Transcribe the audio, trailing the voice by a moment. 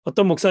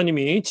어떤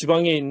목사님이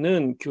지방에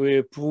있는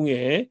교회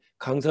부흥회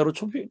강사로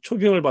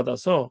초빙을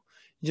받아서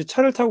이제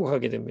차를 타고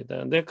가게 됩니다.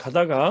 근데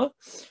가다가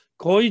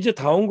거의 이제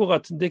다 온 것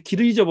같은데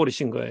길을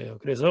잊어버리신 거예요.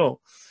 그래서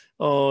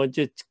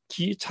이제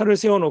차를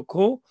세워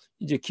놓고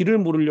이제 길을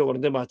물으려고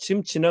하는데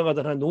마침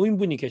지나가던 한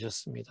노인분이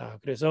계셨습니다.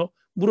 그래서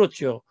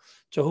물었죠.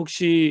 "저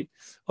혹시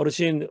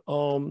어르신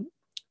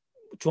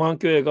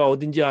중앙교회가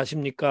어딘지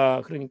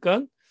아십니까?"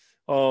 그러니까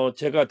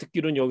제가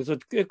듣기로는 여기서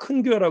꽤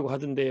큰 교회라고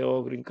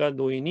하던데요. 그러니까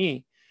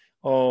노인이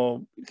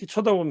이렇게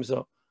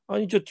쳐다보면서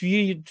 "아니 저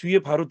뒤에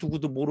바로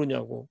두고도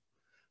모르냐."고.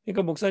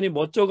 그러니까 목사님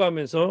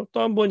멋져가면서 또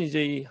한 번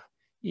이제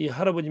이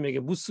할아버님에게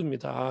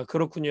묻습니다. "아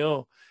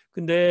그렇군요.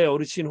 근데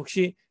어르신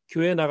혹시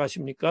교회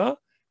나가십니까?"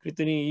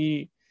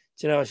 그랬더니 이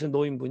지나가시는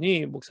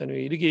노인분이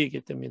목사님에게 이렇게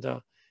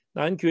얘기했답니다.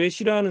 "난 교회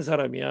싫어하는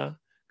사람이야."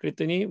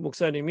 그랬더니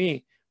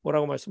목사님이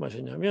뭐라고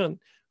말씀하셨냐면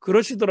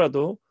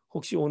 "그러시더라도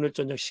혹시 오늘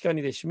저녁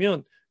시간이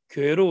되시면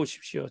교회로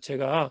오십시오.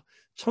 제가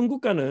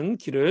천국 가는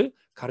길을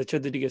가르쳐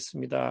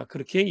드리겠습니다."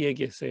 그렇게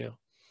얘기했어요.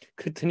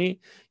 그랬더니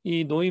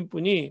이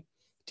노인분이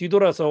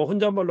뒤돌아서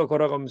혼잣말로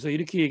걸어가면서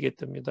이렇게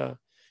얘기했답니다.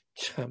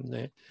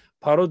 "참네.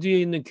 바로 뒤에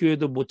있는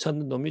교회도 못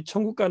찾는 놈이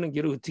천국 가는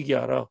길을 어떻게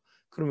알아?"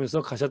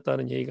 그러면서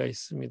가셨다는 얘기가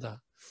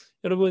있습니다.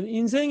 여러분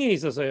인생에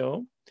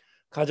있어서요.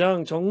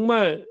 가장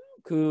정말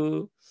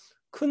그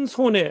큰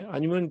손해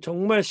아니면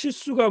정말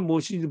실수가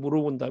무엇인지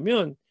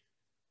물어본다면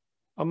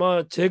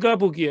아마 제가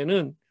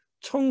보기에는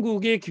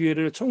천국에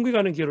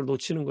가는 기회를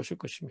놓치는 것일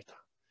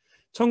것입니다.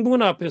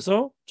 천국문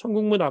앞에서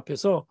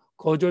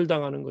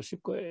거절당하는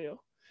것일 거예요.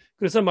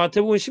 그래서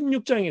마태복음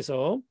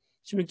 16장에서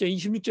 16장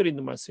 26절에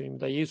있는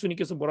말씀입니다.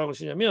 예수님께서 뭐라고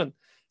하시냐면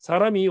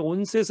 "사람이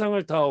온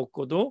세상을 다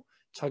얻고도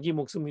자기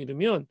목숨을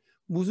잃으면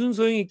무슨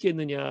소용이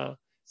있겠느냐.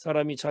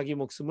 사람이 자기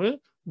목숨을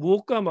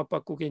무엇과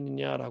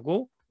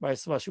맞바꾸겠느냐"라고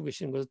말씀하시고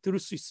계시는 것을 들을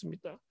수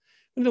있습니다.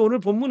 그런데 오늘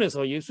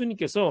본문에서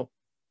예수님께서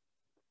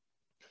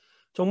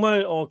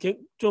정말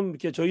좀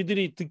이렇게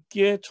저희들이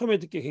처음에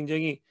듣기에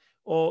굉장히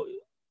어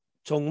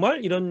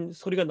정말 이런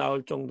소리가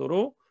나올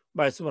정도로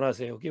말씀을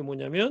하세요. 그게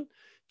뭐냐면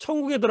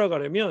천국에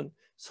들어가려면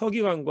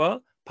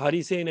서기관과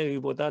바리새인의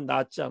의보다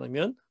낫지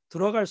않으면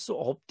들어갈 수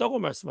없다고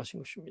말씀하신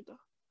것입니다.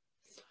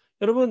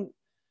 여러분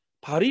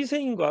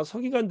바리새인과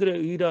서기관들의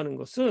의라는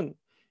것은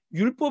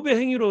율법의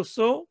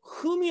행위로서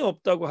흠이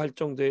없다고 할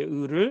정도의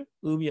의를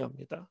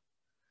의미합니다.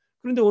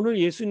 그런데 오늘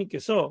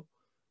예수님께서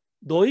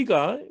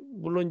너희가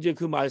물론 이제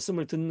그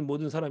말씀을 듣는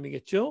모든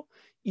사람이겠죠.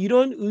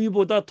 이런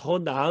의보다 더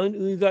나은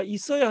의가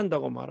있어야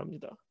한다고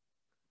말합니다.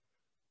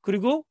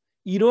 그리고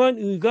이러한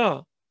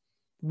의가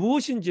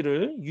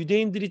무엇인지를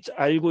유대인들이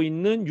알고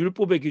있는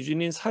율법의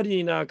기준인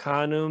살인이나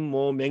간음,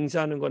 뭐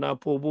맹세하는 거나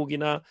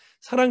보복이나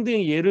사랑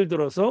등의 예를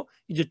들어서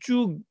이제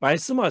쭉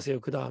말씀하세요.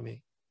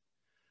 그다음에.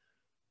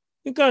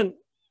 그러니까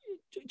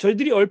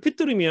저희들이 얼핏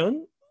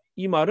들으면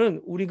이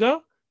말은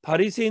우리가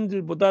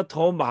바리새인들보다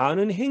더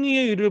많은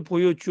행위의 의를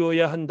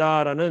보여주어야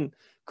한다라는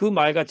그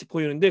말같이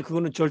보이는데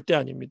그거는 절대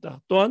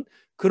아닙니다. 또한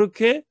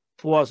그렇게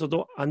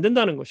보아서도 안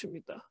된다는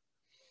것입니다.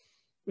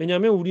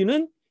 왜냐하면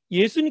우리는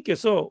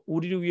예수님께서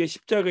우리를 위해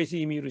십자가에서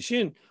이미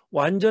이루신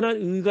완전한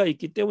의가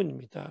있기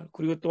때문입니다.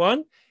 그리고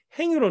또한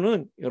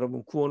행위로는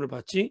여러분 구원을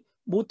받지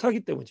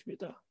못하기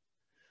때문입니다.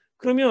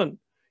 그러면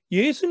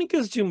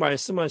예수님께서 지금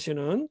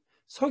말씀하시는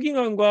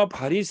서기관과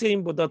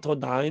바리새인보다 더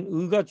나은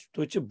의가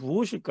도대체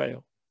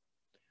무엇일까요?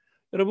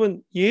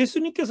 여러분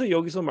예수님께서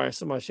여기서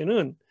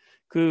말씀하시는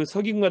그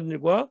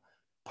서기관들과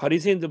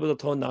바리새인들보다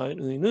더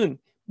나은 의는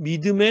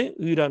믿음의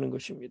의라는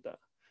것입니다.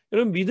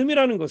 여러분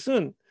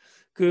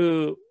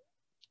그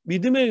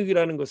믿음의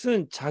의라는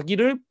것은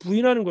자기를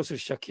부인하는 것을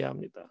시작해야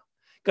합니다.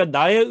 그러니까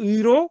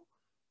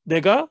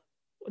내가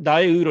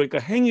나의 의로 그러니까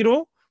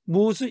행위로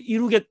무엇을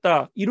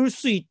이룰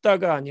수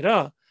있다가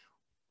아니라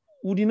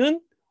우리는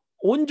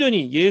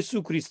온전히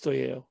예수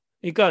그리스도예요.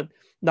 그러니까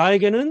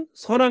나에게는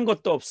선한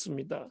것도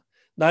없습니다.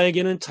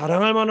 나에게는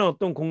자랑할 만한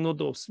어떤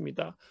공로도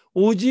없습니다.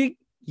 오직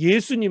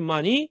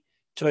예수님만이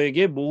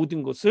저에게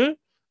모든 것을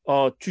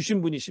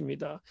주신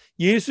분이십니다.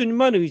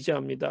 예수님만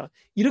의지합니다.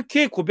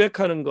 이렇게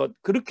고백하는 것,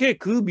 그렇게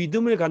그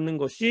믿음을 갖는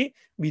것이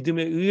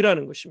믿음의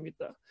의라는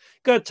것입니다.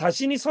 그러니까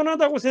자신이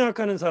선하다고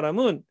생각하는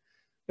사람은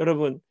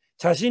여러분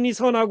자신이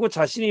선하고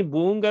자신이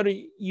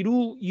무언가를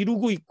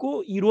이루고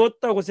있고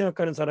이루었다고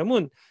생각하는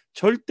사람은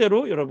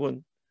절대로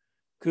여러분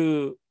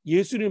그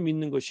예수를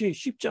믿는 것이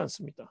쉽지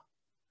않습니다.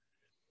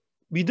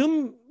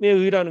 믿음의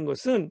의라는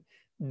것은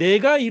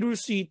내가 이룰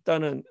수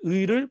있다는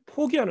의를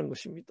포기하는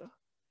것입니다.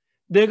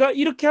 내가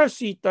이렇게 할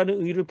수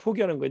있다는 의를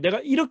포기하는 거예요. 내가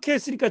이렇게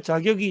했으니까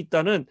자격이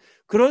있다는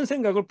그런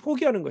생각을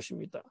포기하는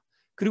것입니다.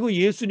 그리고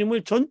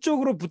예수님을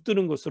전적으로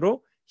붙드는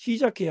것으로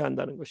시작해야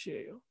한다는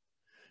것이에요.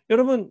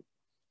 여러분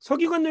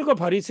서기관들과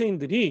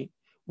바리새인들이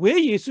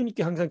왜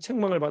예수님께 항상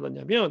책망을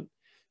받았냐면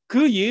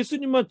그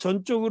예수님만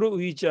전적으로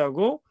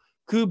의지하고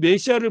그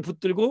메시아를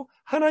붙들고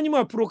하나님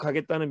앞으로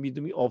가겠다는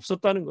믿음이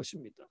없었다는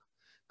것입니다.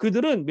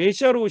 그들은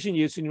메시아로 오신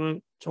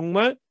예수님을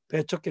정말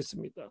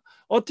배척했습니다.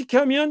 어떻게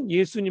하면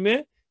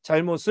예수님의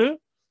잘못을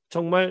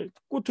정말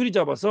꼬투리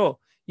잡아서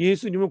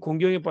예수님을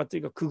공경에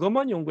빠뜨릴까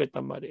그것만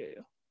연구했단 말이에요.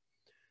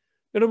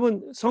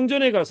 여러분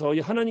성전에 가서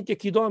하나님께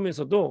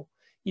기도하면서도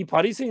이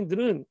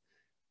바리새인들은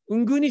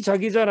은근히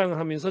자기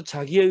자랑하면서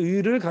자기의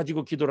의를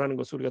가지고 기도를 하는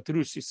것을 우리가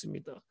들을 수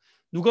있습니다.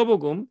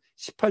 누가복음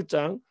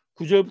 18장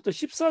 9절부터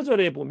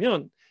 14절에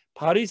보면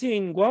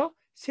바리새인과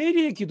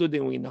세리의 기도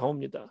내용이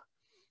나옵니다.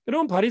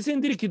 여러분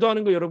바리새인들이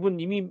기도하는 거 여러분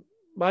이미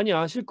많이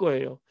아실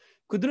거예요.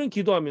 그들은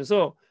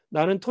기도하면서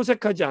나는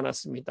토색하지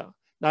않았습니다.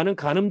 나는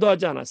간음도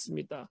하지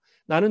않았습니다.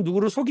 나는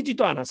누구를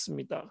속이지도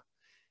않았습니다.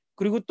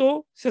 그리고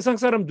또 세상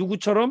사람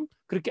누구처럼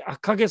그렇게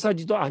악하게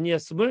사지도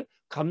아니했음을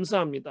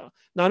감사합니다.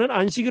 나는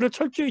안식일을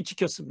철저히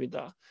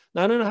지켰습니다.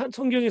 나는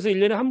성경에서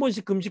 1년에 한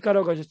번씩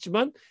금식하라고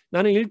하셨지만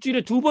나는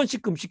일주일에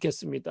 2번씩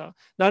금식했습니다.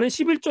 나는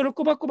 11조를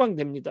꼬박꼬박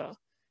냅니다.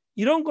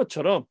 이런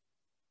것처럼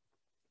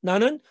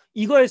나는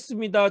이거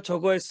했습니다.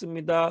 저거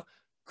했습니다.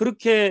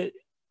 그렇게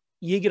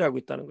얘기를 하고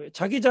있다는 거예요.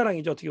 자기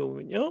자랑이죠. 어떻게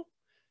보면요.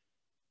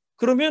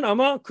 그러면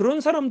아마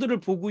그런 사람들을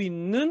보고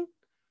있는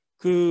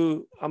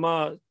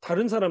아마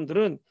다른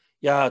사람들은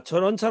야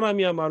저런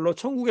사람이야말로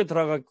천국에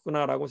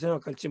들어갔구나라고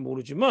생각할지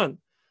모르지만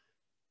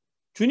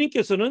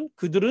주님께서는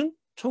그들은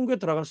천국에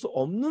들어갈 수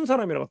없는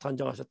사람이라고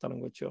단정하셨다는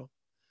거죠.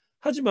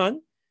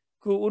 하지만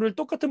오늘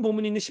똑같은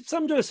본문이 있는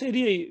 13절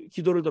세리의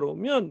기도를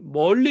들어보면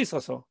멀리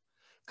서서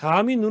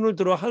감히 눈을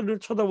들어 하늘을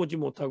쳐다보지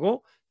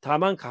못하고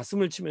다만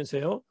가슴을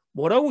치면서요.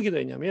 뭐라고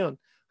기도했냐면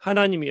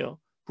하나님이여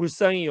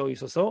불쌍히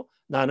여기소서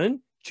나는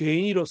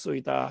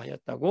죄인이로소이다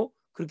하였다고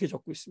그렇게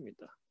적고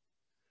있습니다.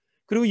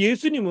 그리고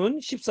예수님은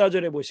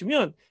 14절에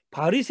보시면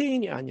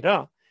바리새인이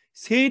아니라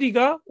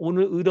세리가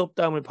오늘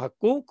의롭다함을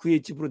받고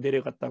그의 집으로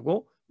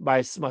내려갔다고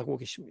말씀하고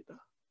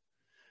계십니다.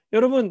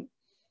 여러분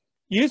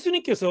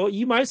예수님께서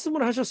이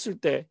말씀을 하셨을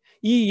때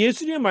이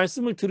예수님의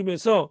말씀을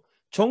들으면서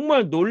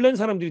정말 놀란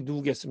사람들이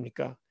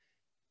누구겠습니까?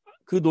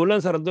 그 놀란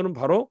사람들은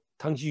바로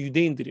당시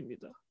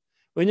유대인들입니다.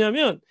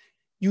 왜냐하면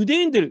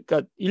유대인들,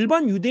 그러니까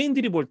일반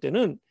유대인들이 볼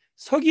때는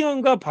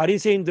서기관과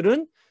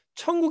바리새인들은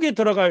천국에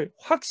들어갈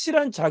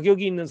확실한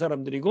자격이 있는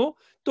사람들이고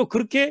또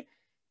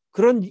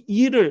그런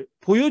일을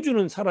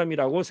보여주는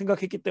사람이라고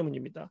생각했기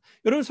때문입니다.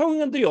 여러분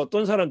서기관들이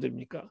어떤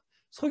사람들입니까?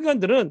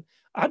 서기관들은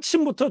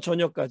아침부터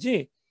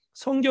저녁까지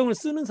성경을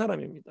쓰는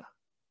사람입니다.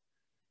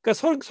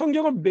 그러니까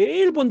성경을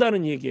매일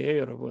본다는 얘기예요,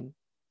 여러분.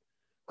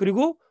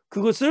 그리고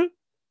그것을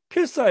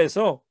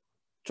필사해서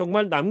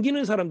정말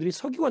남기는 사람들이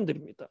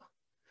서기관들입니다.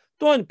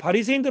 또한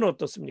바리새인들은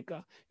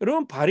어떻습니까?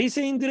 여러분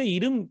바리새인들의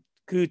이름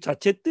그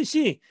자체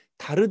뜻이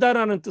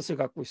다르다라는 뜻을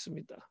갖고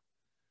있습니다.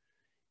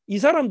 이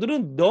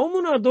사람들은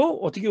너무나도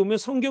어떻게 보면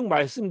성경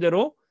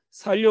말씀대로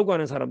살려고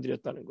하는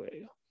사람들이었다는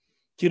거예요.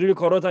 길을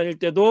걸어 다닐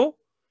때도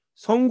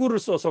성구를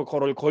써서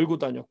걸고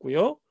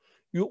다녔고요.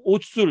 이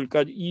옷술,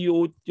 그러니까 이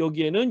옷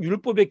여기에는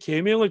율법의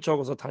계명을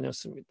적어서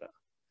다녔습니다.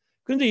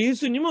 그런데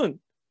예수님은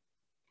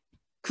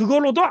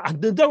그걸로도 안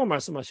된다고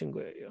말씀하신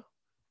거예요.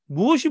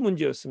 무엇이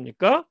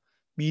문제였습니까?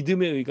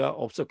 믿음의 의가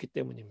없었기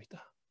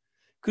때문입니다.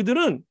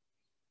 그들은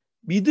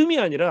믿음이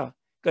아니라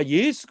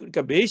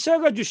그러니까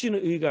메시아가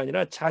주시는 의가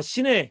아니라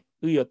자신의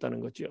의였다는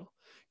거죠.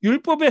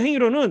 율법의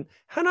행위로는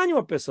하나님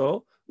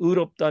앞에서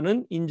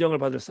의롭다는 인정을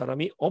받을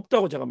사람이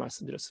없다고 제가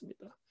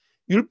말씀드렸습니다.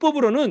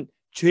 율법으로는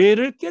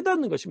죄를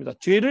깨닫는 것입니다.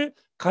 죄를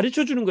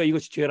가르쳐 주는 거예요.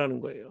 이것이 죄라는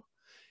거예요.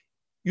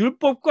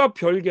 율법과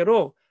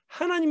별개로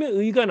하나님의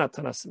의가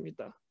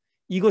나타났습니다.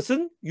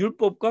 이것은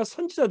율법과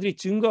선지자들이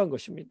증거한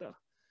것입니다.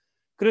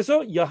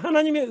 그래서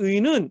하나님의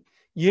의는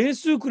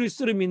예수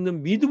그리스도를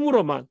믿는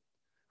믿음으로만,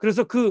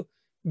 그래서 그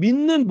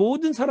믿는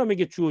모든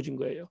사람에게 주어진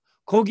거예요.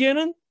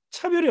 거기에는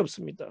차별이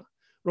없습니다.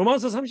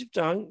 로마서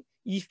 30장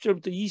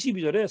 20절부터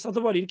 22절에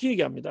사도 바울이 이렇게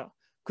얘기합니다.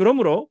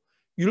 그러므로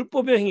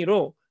율법의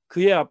행위로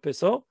그의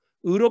앞에서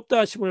의롭다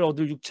하심을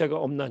얻을 육체가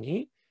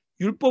없나니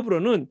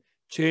율법으로는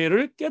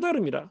죄를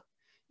깨달음이라.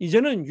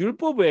 이제는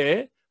율법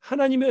외에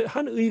하나님의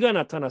한 의가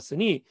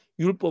나타났으니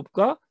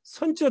율법과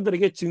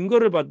선지자들에게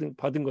증거를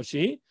받은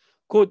것이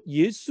곧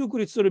예수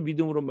그리스도를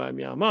믿음으로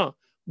말미암아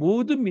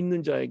모든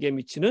믿는 자에게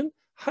미치는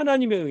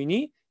하나님의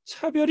의니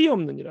차별이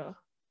없느니라.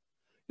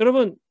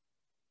 여러분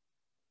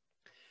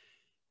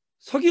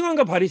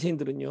서기관과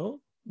바리새인들은요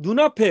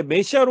눈앞에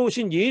메시아로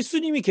오신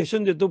예수님이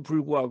계셨는데도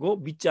불구하고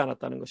믿지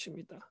않았다는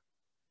것입니다.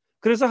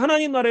 그래서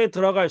하나님 나라에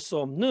들어갈 수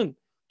없는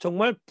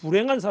정말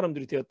불행한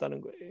사람들이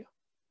되었다는 거예요.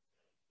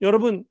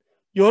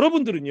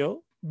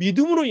 여러분들은요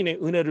믿음으로 인해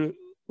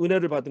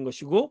은혜를 받은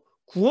것이고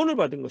구원을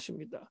받은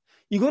것입니다.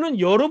 이거는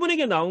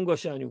여러분에게 나온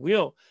것이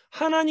아니고요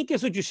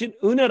하나님께서 주신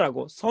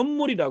은혜라고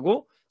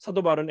선물이라고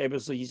사도 바울은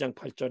에베소서 2장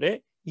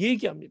 8절에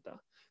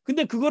얘기합니다.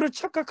 근데 그거를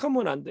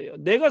착각하면 안 돼요.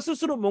 내가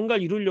스스로 뭔가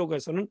이루려고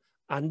해서는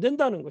안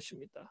된다는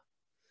것입니다.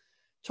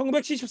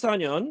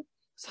 1974년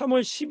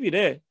 3월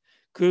 10일에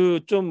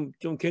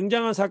좀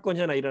굉장한 사건이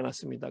하나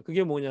일어났습니다.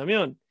 그게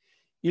뭐냐면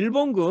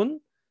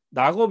일본군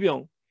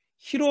나고병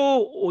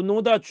히로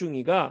오노다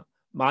중위가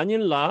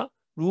마닐라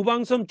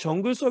루방섬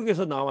정글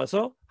속에서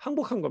나와서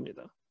항복한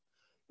겁니다.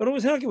 여러분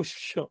생각해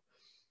보십시오.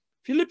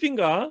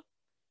 필리핀과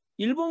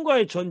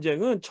일본과의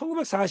전쟁은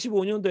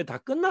 1945년도에 다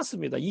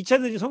끝났습니다.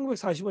 2차 대전이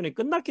 1945년에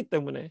끝났기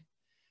때문에.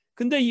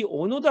 근데 이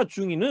오노다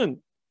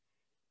중위는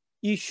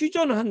이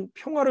휴전한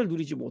평화를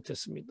누리지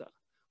못했습니다.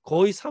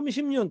 거의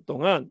 30년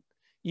동안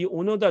이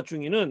오노다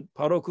중위는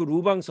바로 그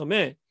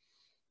루방섬에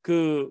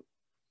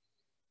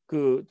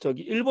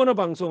일본어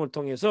방송을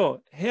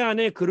통해서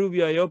해안에 그를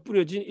위하여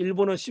뿌려진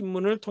일본어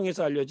신문을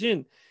통해서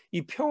알려진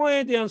이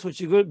평화에 대한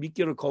소식을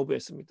믿기를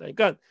거부했습니다.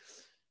 그러니까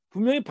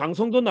분명히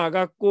방송도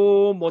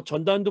나갔고 뭐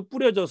전단도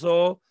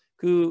뿌려져서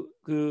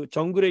그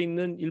정글에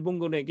있는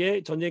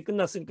일본군에게 전쟁이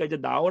끝났으니까 이제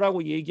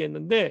나오라고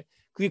얘기했는데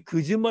그게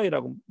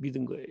거짓말이라고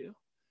믿은 거예요.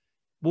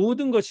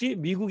 모든 것이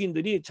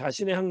미국인들이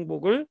자신의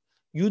항복을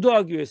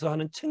유도하기 위해서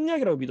하는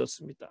책략이라고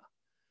믿었습니다.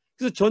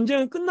 그래서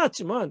전쟁은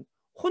끝났지만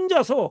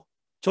혼자서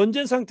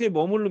전쟁 상태에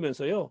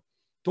머무르면서요,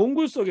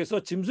 동굴 속에서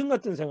짐승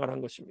같은 생활을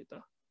한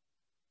것입니다.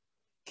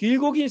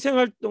 길고 긴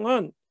생활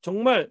동안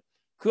정말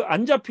그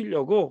안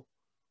잡히려고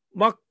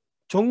막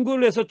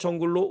정글에서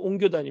정글로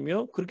옮겨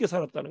다니며 그렇게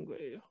살았다는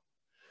거예요.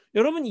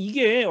 여러분,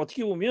 이게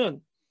어떻게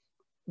보면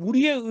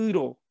우리의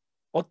의로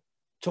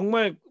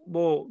정말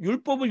뭐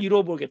율법을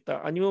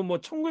이루어보겠다, 아니면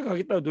뭐 천국에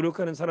가겠다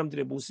노력하는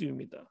사람들의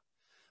모습입니다.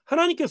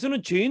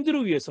 하나님께서는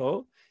죄인들을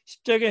위해서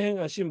십자가에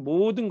행하신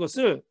모든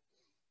것을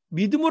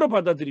믿음으로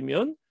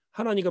받아들이면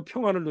하나님과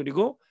평안을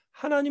누리고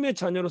하나님의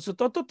자녀로서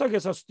떳떳하게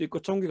살 수도 있고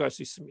천국에 갈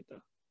수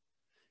있습니다.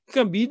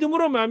 그러니까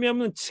믿음으로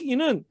말미암는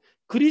칭의는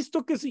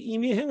그리스도께서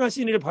이미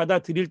행하신 일을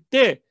받아들일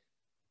때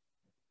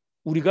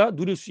우리가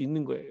누릴 수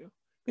있는 거예요.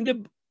 근데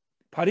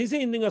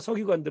바리새인들과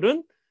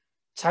서기관들은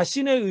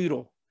자신의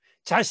의로,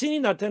 자신이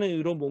나타낸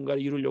의로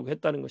뭔가를 이루려고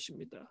했다는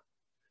것입니다.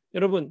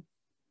 여러분,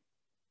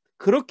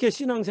 그렇게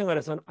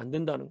신앙생활에서는 안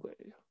된다는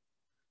거예요.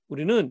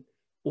 우리는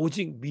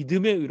오직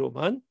믿음의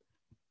의로만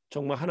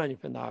정말 하나님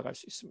앞에 나아갈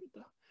수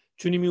있습니다.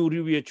 주님이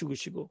우리를 위해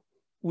죽으시고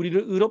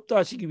우리를 의롭다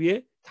하시기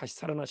위해 다시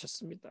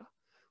살아나셨습니다.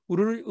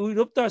 우리를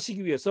의롭다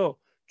하시기 위해서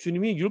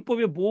주님이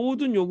율법의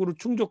모든 요구를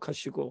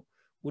충족하시고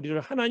우리를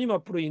하나님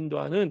앞으로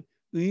인도하는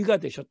의가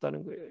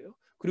되셨다는 거예요.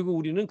 그리고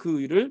우리는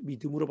그 의를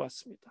믿음으로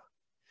받습니다.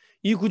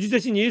 이 구주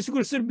되신 예수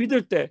그리스도를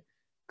믿을 때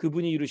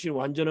그분이 이루신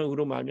완전한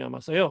의로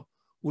말미암아서요,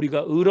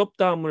 우리가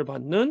의롭다함을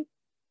받는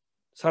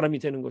사람이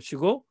되는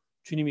것이고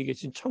주님이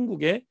계신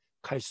천국에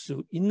갈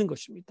수 있는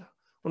것입니다.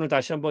 오늘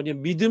다시 한번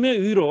믿음의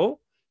의로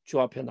주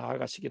앞에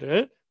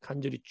나아가시기를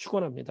간절히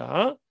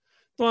축원합니다.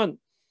 또한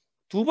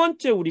두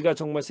번째 우리가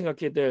정말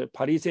생각해야 될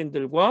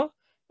바리새인들과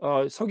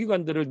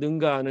서기관들을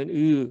능가하는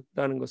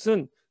의라는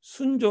것은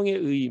순종의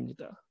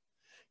의입니다.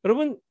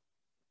 여러분,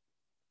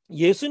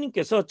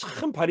 예수님께서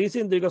참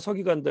바리새인들과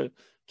서기관들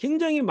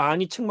굉장히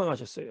많이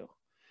책망하셨어요.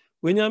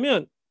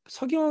 왜냐하면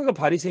서기관과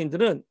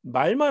바리새인들은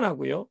말만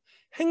하고요,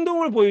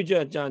 행동을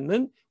보여주지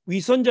않는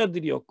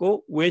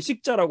위선자들이었고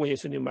외식자라고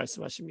예수님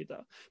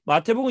말씀하십니다.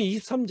 마태복음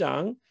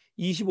 23장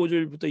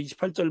 25절부터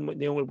 28절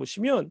내용을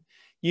보시면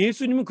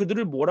예수님은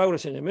그들을 뭐라고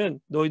그러셨냐면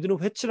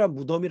너희들은 회칠한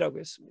무덤이라고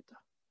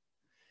했습니다.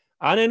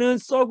 안에는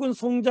썩은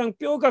송장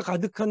뼈가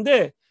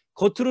가득한데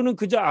겉으로는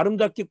그저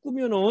아름답게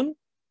꾸며놓은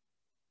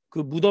그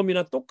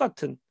무덤이나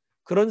똑같은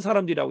그런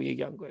사람들이라고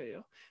얘기한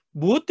거예요.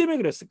 무엇 때문에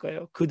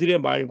그랬을까요? 그들의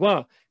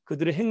말과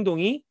그들의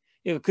행동이,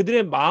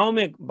 그들의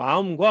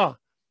마음과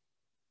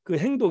그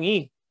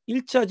행동이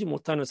일치하지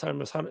못하는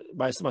삶을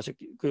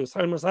그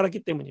삶을 살았기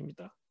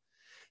때문입니다.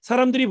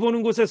 사람들이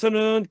보는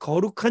곳에서는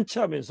거룩한 체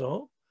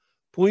하면서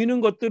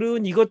보이는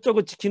것들은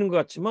이것저것 지키는 것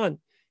같지만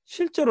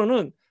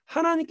실제로는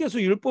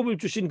하나님께서 율법을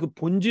주신 그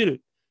본질,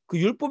 그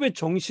율법의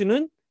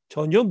정신은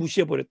전혀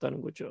무시해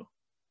버렸다는 거죠.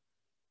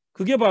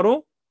 그게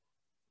바로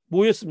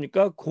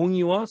뭐였습니까?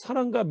 공의와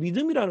사랑과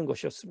믿음이라는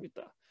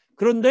것이었습니다.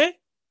 그런데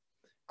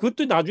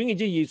그것도 나중에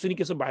이제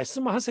예수님께서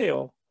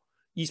말씀하세요.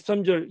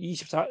 23절,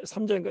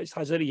 23절인가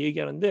 4절에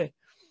얘기하는데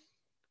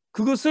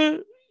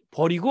그것을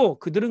버리고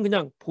그들은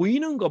그냥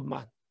보이는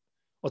것만,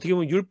 어떻게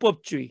보면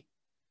율법주의,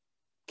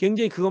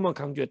 굉장히 그것만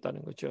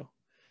강조했다는 거죠.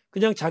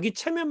 그냥 자기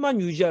체면만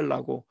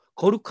유지하려고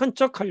거룩한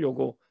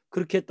척하려고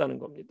그렇게 했다는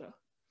겁니다.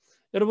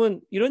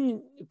 여러분,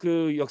 이런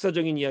그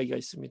역사적인 이야기가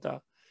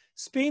있습니다.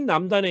 스페인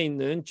남단에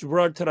있는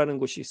지브랄타라는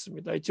곳이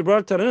있습니다.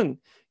 지브랄타는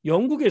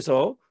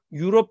영국에서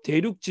유럽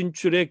대륙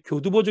진출의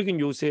교두보적인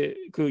요새,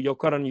 그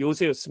역할하는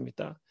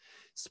요새였습니다.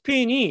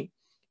 스페인이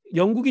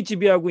영국이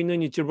지배하고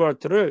있는 이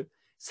지브랄타를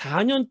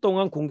 4년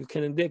동안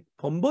공격했는데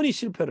번번이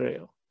실패를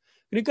해요.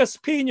 그러니까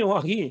스페인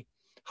여왕이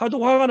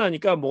하도 화가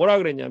나니까 뭐라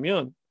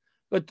그랬냐면,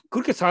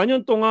 그렇게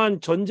 4년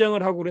동안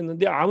전쟁을 하고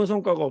그랬는데 아무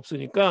성과가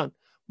없으니까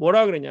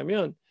뭐라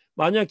그랬냐면,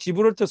 만약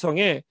지브랄타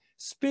성에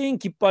스페인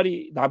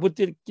깃발이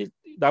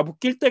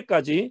나부낄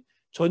때까지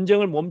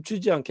전쟁을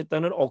멈추지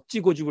않겠다는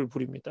억지 고집을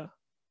부립니다.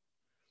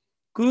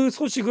 그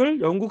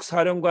소식을 영국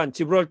사령관,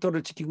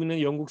 지브랄타를 지키고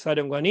있는 영국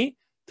사령관이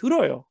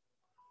들어요.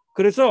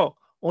 그래서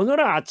어느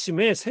날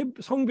아침에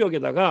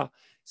성벽에다가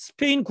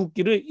스페인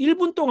국기를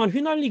 1분 동안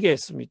휘날리게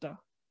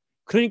했습니다.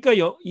 그러니까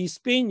이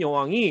스페인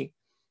여왕이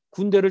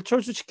군대를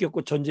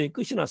철수시켰고 전쟁이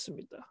끝이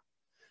났습니다.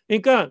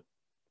 그러니까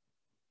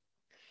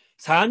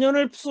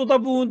 4년을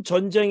쏟아부은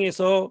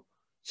전쟁에서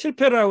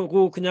실패를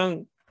하고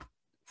그냥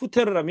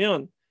후퇴를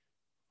하면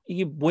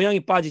이게 모양이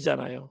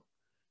빠지잖아요.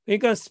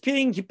 그러니까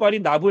스페인 깃발이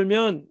나불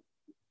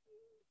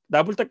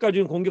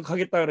때까지는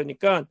공격하겠다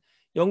그러니까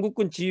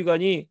영국군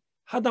지휘관이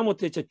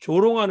하다못해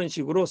조롱하는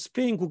식으로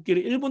스페인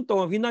국기를 1분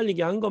동안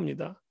휘날리게 한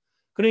겁니다.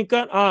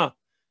 그러니까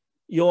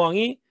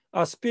여왕이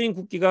스페인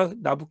국기가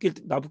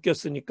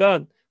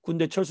나부꼈으니까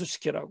군대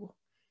철수시키라고.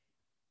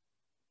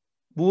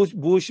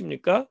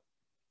 무엇입니까?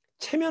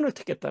 체면을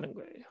택했다는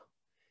거예요.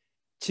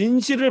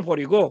 진실을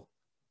버리고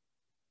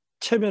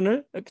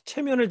체면을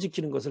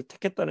지키는 것을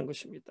택했다는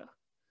것입니다.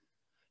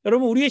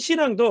 여러분, 우리의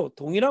신앙도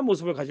동일한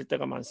모습을 가질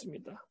때가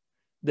많습니다.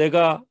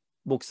 내가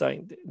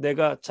목사인데,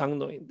 내가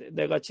장로인데,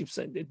 내가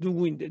집사인데,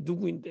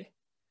 누구인데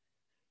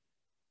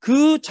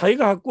그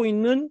자기가 갖고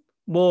있는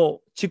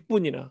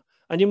직분이나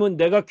아니면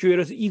내가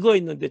교회에서 이거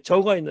있는데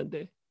저거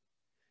있는데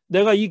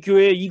내가 이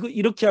교회에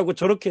이렇게 하고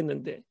저렇게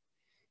했는데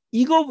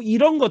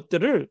이런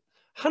것들을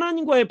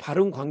하나님과의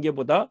바른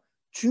관계보다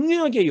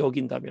중요하게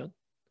여긴다면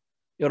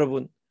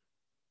여러분,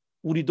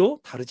 우리도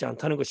다르지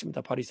않다는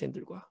것입니다.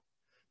 바리새인들과.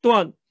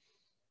 또한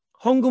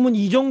헌금은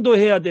이 정도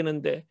해야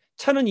되는데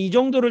차는 이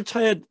정도를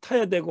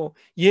타야 되고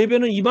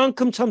예배는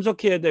이만큼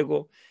참석해야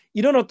되고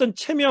이런 어떤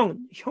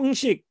체면,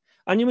 형식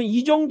아니면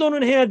이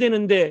정도는 해야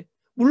되는데,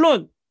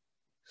 물론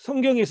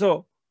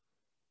성경에서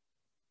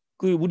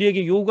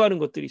우리에게 요구하는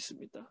것들이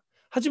있습니다.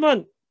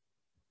 하지만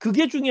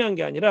그게 중요한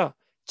게 아니라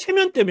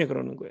체면 때문에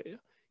그러는 거예요.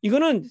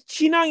 이거는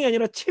신앙이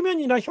아니라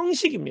체면이나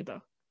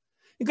형식입니다.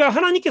 그러니까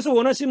하나님께서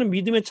원하시는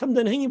믿음의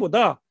참된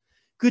행위보다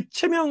그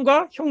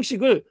체면과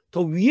형식을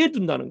더 위에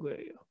둔다는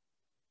거예요.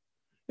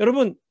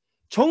 여러분,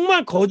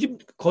 정말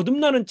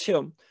거듭나는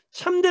체험,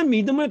 참된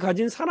믿음을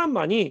가진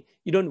사람만이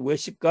이런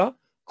외식과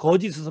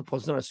거짓에서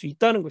벗어날 수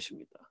있다는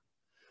것입니다.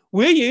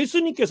 왜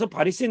예수님께서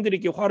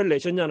바리새인들에게 화를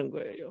내셨냐는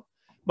거예요.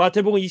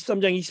 마태복음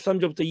 23장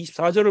 23절부터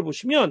 24절을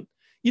보시면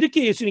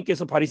이렇게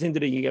예수님께서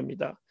바리새인들에게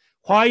얘기합니다.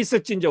 화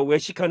있을진저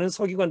외식하는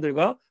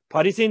서기관들과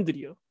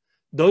바리새인들이여,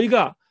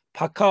 너희가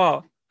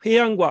박하와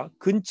회양과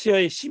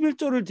근처에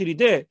 11조를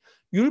들이되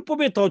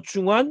율법에 더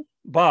중한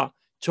바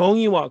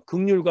정의와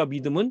긍휼과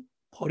믿음은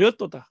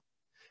버렸도다.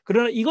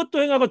 그러나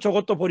이것도 행하고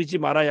저것도 버리지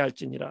말아야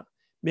할지니라.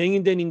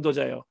 맹인된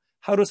인도자여,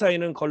 하루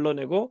사이는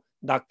걸러내고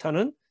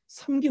낙타는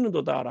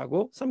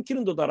삼키는도다라고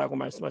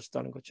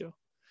말씀하셨다는 거죠.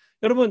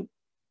 여러분,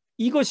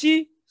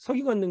 이것이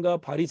서기관들과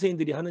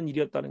바리새인들이 하는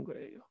일이었다는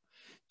거예요.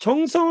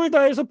 정성을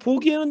다해서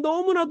보기에는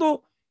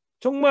너무나도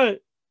정말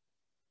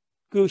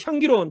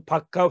향기로운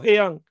박하,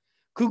 회양,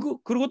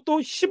 그리고 또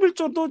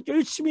 11조도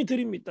열심히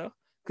드립니다.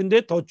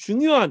 근데 더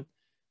중요한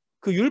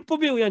그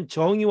율법에 의한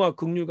정의와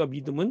긍휼과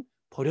믿음은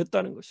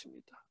버렸다는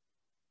것입니다.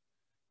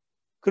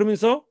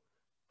 그러면서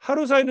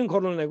하루 사이는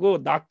걸어내고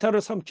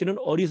낙타를 삼키는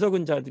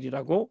어리석은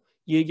자들이라고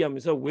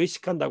얘기하면서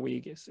외식한다고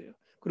얘기했어요.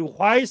 그리고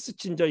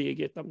화이스친저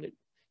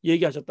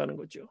얘기하셨다는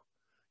거죠.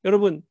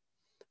 여러분,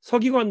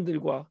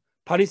 서기관들과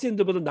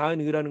바리새인들보다 나은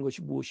의라는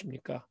것이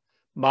무엇입니까?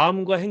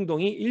 마음과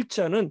행동이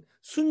일치하는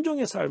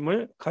순종의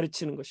삶을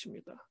가르치는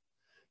것입니다.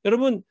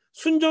 여러분,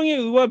 순종의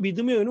의와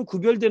믿음의 의는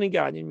구별되는 게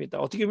아닙니다.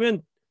 어떻게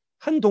보면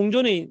한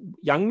동전의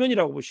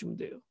양면이라고 보시면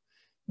돼요.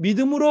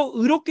 믿음으로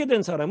의롭게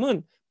된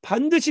사람은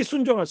반드시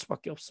순종할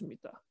수밖에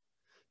없습니다.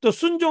 또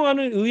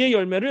순종하는 의의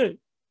열매를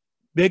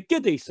맺게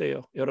돼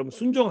있어요. 여러분,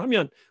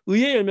 순종하면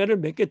의의 열매를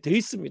맺게 돼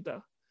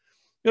있습니다.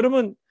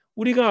 여러분,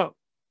 우리가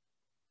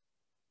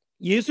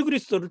예수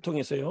그리스도를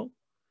통해서요,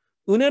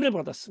 은혜를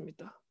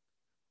받았습니다.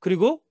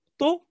 그리고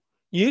또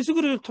예수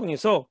그리스도를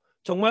통해서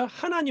정말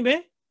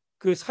하나님의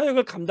그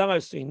사역을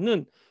감당할 수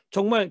있는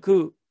정말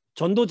그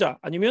전도자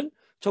아니면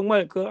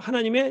정말 그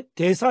하나님의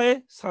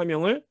대사의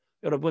사명을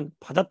여러분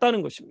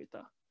받았다는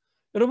것입니다.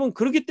 여러분,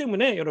 그렇기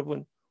때문에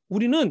여러분,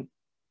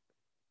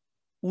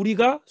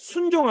 우리가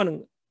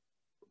순종하는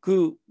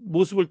그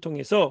모습을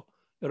통해서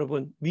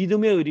여러분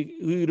믿음의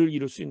의를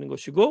이룰 수 있는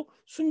것이고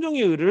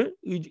순종의 의를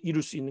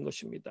이룰 수 있는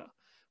것입니다.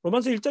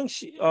 로마서 1장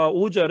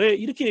 5절에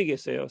이렇게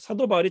얘기했어요.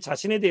 사도 바울이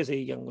자신에 대해서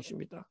얘기한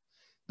것입니다.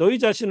 너희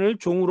자신을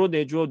종으로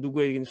내주어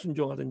누구에게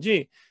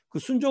순종하든지 그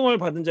순종을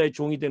받은 자의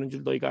종이 되는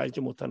줄 너희가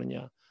알지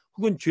못하느냐.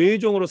 혹은 죄의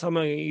종으로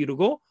사망에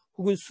이르고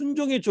혹은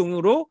순종의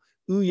종으로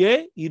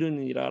의에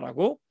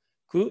이르느니라라고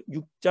그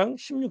 6장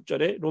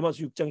 16절에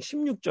로마서 6장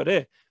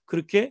 16절에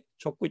그렇게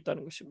적고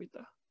있다는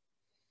것입니다.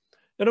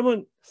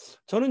 여러분,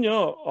 저는요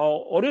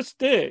어렸을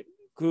때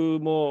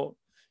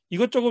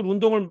이것저것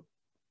운동을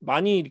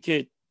많이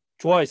이렇게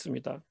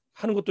좋아했습니다.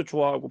 하는 것도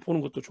좋아하고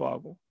보는 것도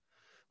좋아하고.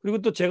 그리고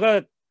또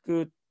제가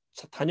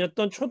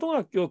다녔던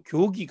초등학교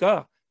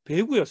교기가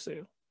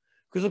배구였어요.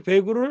 그래서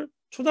배구를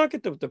초등학교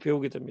때부터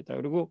배우게 됩니다.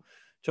 그리고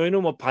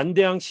저희는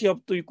반대항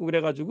시합도 있고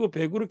그래가지고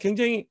배구를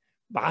굉장히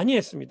많이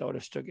했습니다.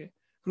 어렸을 적에.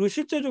 그리고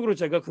실제적으로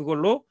제가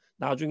그걸로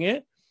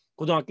나중에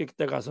고등학교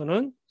때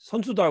가서는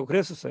선수도 하고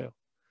그랬었어요.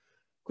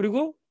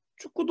 그리고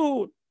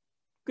축구도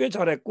꽤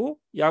잘했고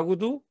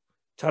야구도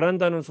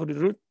잘한다는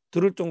소리를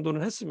들을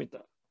정도는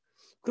했습니다.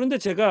 그런데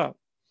제가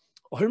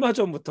얼마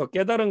전부터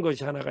깨달은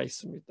것이 하나가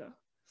있습니다.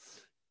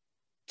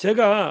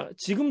 제가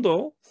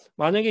지금도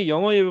만약에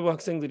영어 예배부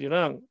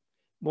학생들이랑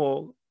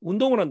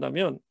운동을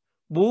한다면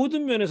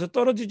모든 면에서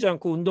떨어지지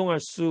않고 운동할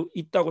수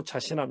있다고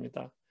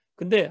자신합니다.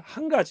 근데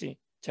한 가지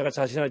제가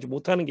자신하지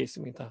못하는 게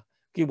있습니다.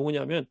 그게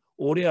뭐냐면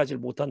오래 하질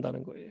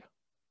못한다는 거예요.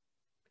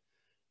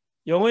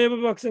 영어 예배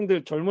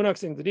학생들, 젊은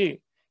학생들이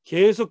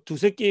계속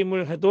두세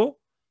게임을 해도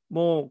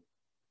뭐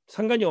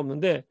상관이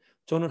없는데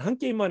저는 한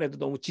게임만 해도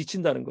너무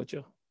지친다는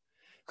거죠.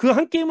 그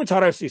한 게임은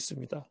잘할 수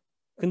있습니다.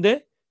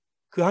 근데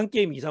그 한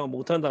게임 이상은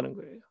못한다는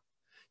거예요.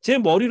 제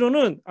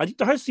머리로는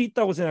아직도 할 수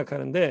있다고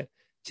생각하는데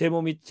제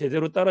몸이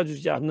제대로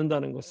따라주지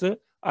않는다는 것을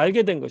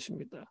알게 된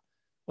것입니다.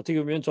 어떻게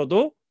보면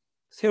저도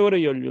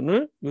세월의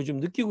연륜을 요즘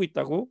느끼고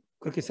있다고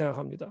그렇게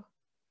생각합니다.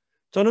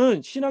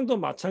 저는 신앙도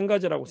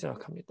마찬가지라고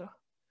생각합니다.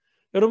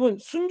 여러분,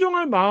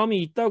 순종할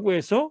마음이 있다고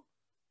해서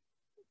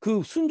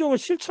그 순종을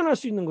실천할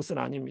수 있는 것은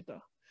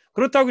아닙니다.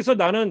 그렇다고 해서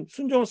나는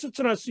순종을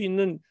실천할 수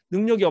있는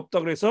능력이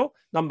없다 그래서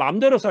난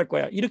마음대로 살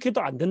거야,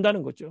 이렇게도 안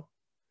된다는 거죠.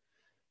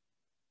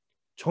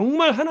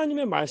 정말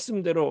하나님의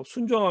말씀대로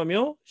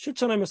순종하며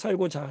실천하며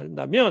살고자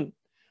한다면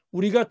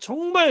우리가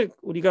정말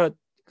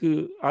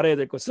알아야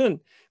될 것은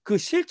그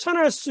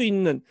실천할 수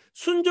있는,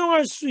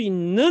 순종할 수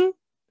있는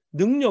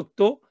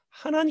능력도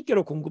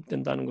하나님께로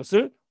공급된다는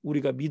것을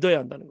우리가 믿어야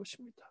한다는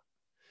것입니다.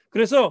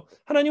 그래서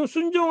하나님은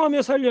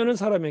순종하며 살려는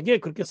사람에게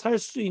그렇게 살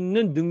수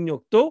있는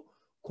능력도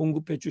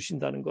공급해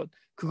주신다는 것,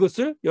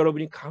 그것을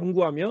여러분이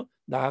강구하며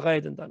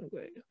나아가야 된다는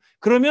거예요.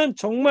 그러면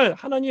정말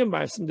하나님의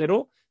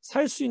말씀대로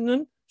살 수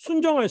있는,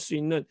 순종할 수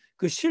있는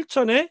그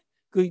실천의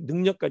그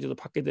능력까지도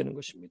받게 되는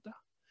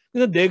것입니다.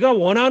 그래서 내가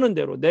원하는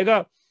대로,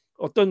 내가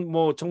어떤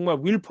정말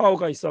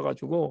윌파워가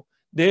있어가지고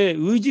내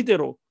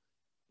의지대로,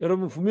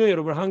 여러분 분명히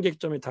여러분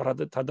한계점에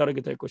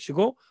다다르게 될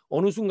것이고,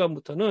 어느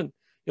순간부터는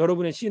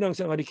여러분의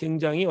신앙생활이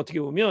굉장히 어떻게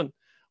보면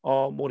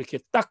이렇게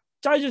딱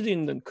짜여져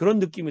있는 그런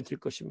느낌이 들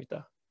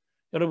것입니다.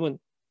 여러분,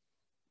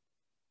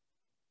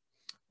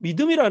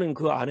 믿음이라는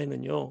그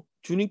안에는요,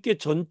 주님께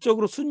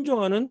전적으로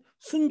순종하는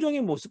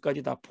순종의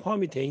모습까지 다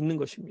포함이 되어 있는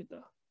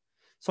것입니다.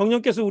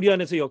 성령께서 우리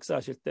안에서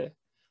역사하실 때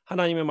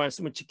하나님의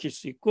말씀을 지킬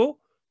수 있고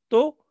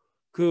또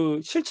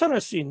그 실천할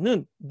수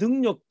있는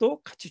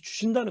능력도 같이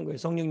주신다는 거예요.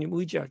 성령님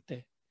의지할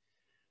때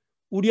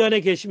우리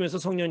안에 계시면서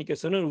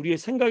성령님께서는 우리의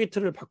생각의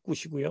틀을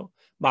바꾸시고요,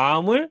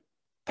 마음을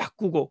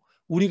바꾸고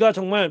우리가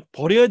정말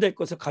버려야 될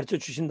것을 가르쳐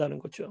주신다는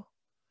거죠.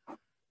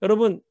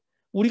 여러분,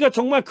 우리가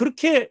정말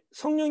그렇게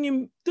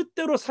성령님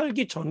뜻대로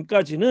살기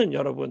전까지는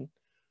여러분,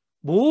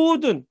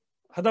 모든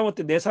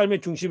하다못해 내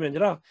삶의 중심이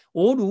아니라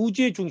온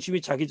우주의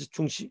중심이 자기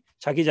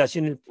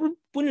자신일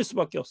뿐일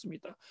수밖에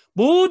없습니다.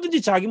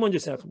 뭐든지 자기 먼저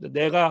생각합니다.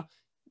 내가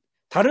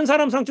다른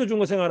사람 상처 준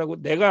거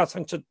생각하고 내가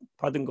상처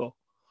받은 거,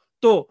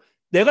 또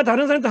내가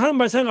다른 사람한테 하는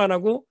말 생각 안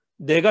하고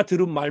내가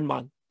들은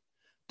말만,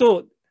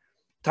 또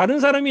다른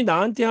사람이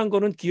나한테 한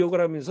거는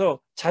기억을 하면서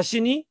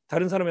자신이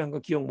다른 사람이 한 거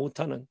기억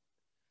못하는,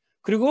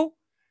 그리고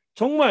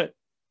정말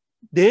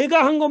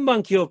내가 한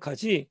것만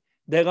기억하지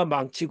내가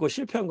망치고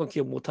실패한 건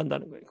기억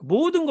못한다는 거예요.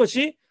 모든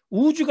것이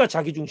우주가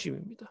자기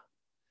중심입니다.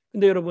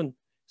 근데 여러분,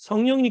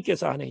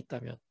 성령님께서 안에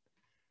있다면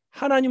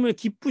하나님을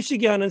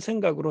기쁘시게 하는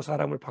생각으로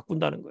사람을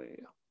바꾼다는 거예요.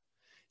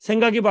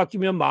 생각이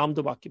바뀌면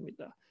마음도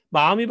바뀝니다.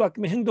 마음이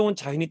바뀌면 행동은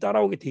자연히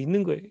따라오게 돼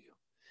있는 거예요.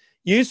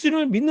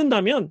 예수님을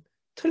믿는다면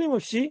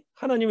틀림없이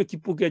하나님을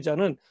기쁘게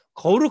하는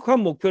거룩한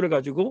목표를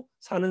가지고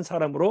사는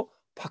사람으로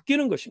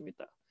바뀌는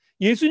것입니다.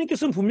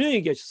 예수님께서는 분명히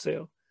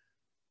얘기하셨어요.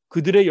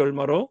 그들의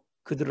열마로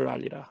그들을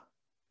알리라.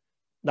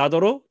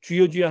 나더러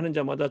주여 주여 하는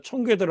자마다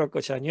천국에 들어갈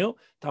것이 아니요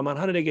다만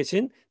하늘에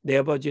계신 내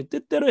아버지의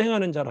뜻대로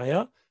행하는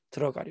자라야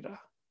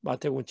들어가리라.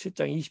 마태복음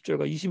 7장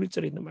 20절과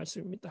 21절에 있는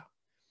말씀입니다.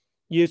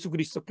 예수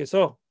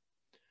그리스도께서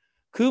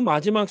그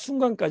마지막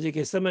순간까지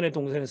겟세마네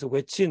동산에서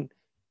외친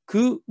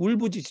그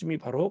울부짖음이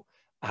바로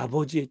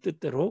아버지의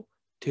뜻대로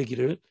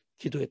되기를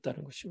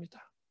기도했다는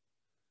것입니다.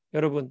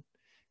 여러분,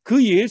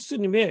 그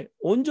예수님의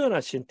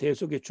온전하신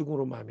대속의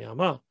죽음으로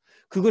말미암아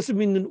그것을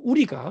믿는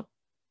우리가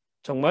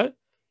정말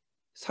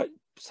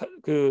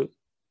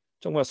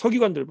정말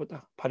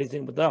서기관들보다,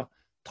 바리새인보다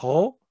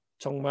더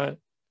정말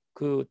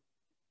그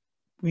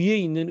위에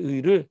있는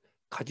의를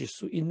가질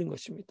수 있는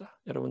것입니다.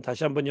 여러분,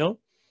 다시 한번요,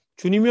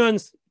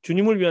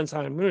 주님을 위한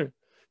삶을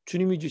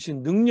주님이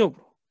주신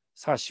능력으로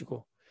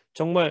사시고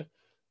정말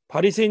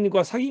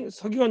바리새인과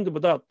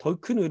서기관들보다 더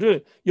큰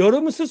의를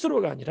여러분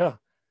스스로가 아니라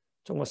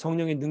정말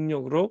성령의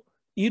능력으로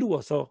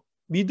이루어서,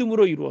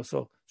 믿음으로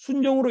이루어서,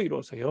 순종으로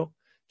이루어서요,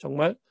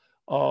 정말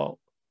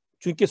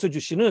주님께서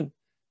주시는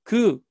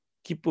그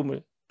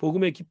기쁨을,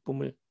 복음의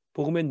기쁨을,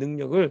 복음의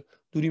능력을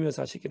누리며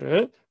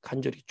사시기를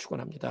간절히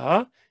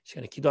축원합니다.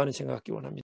 시간에 기도하는 생각 갖기 원합니다.